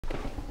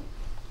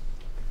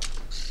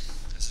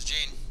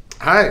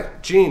Hi,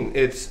 Gene.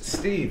 It's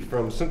Steve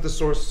from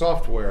Synthesource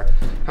Software.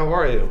 How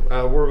are you?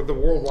 We're the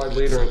worldwide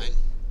leader.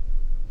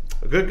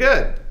 Fine. Good,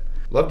 good.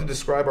 Love to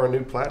describe our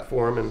new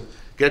platform and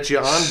get you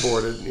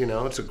onboarded. You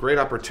know, it's a great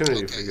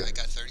opportunity for Okay, you. I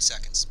got 30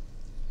 seconds.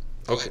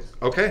 Go Okay, ahead.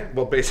 okay.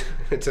 Well, basically,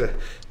 it's a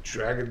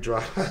drag and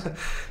drop.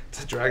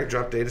 It's a drag and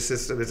drop data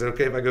system. Is it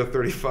okay if I go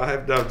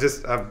 35? No,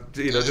 just Go just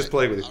ahead.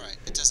 play with you. All right.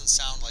 It doesn't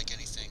sound like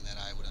anything that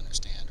I would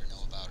understand or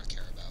know about or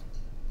care about.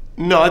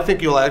 No, I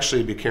think you'll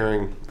actually be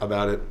caring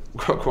about it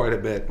quite a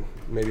bit.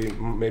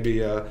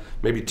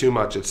 Maybe too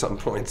much at some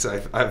points.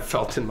 I've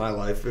felt in my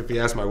life. If you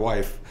ask my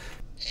wife.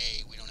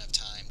 A, we don't have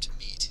time to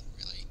meet,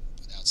 really,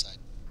 with outside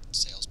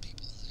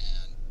salespeople.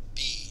 And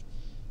B,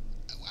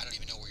 I don't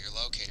even know where you're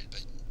located,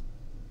 but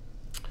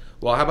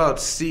Well, how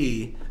about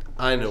C?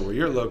 I know where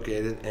you're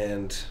located,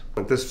 and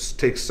this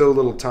takes so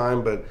little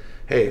time, but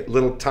hey,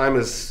 little time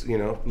is,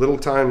 little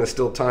time is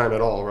still time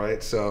at all,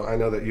 right? So I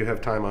know that you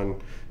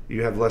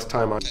have less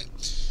time on. okay.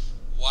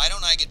 Why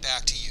don't I get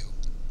back to you?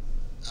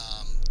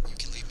 You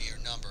can leave me your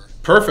number.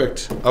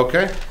 Perfect.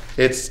 Okay.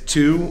 It's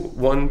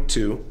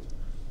 212.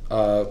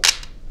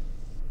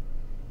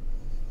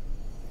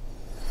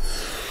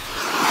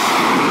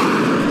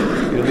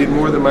 You'll need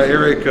more than my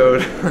area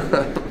code.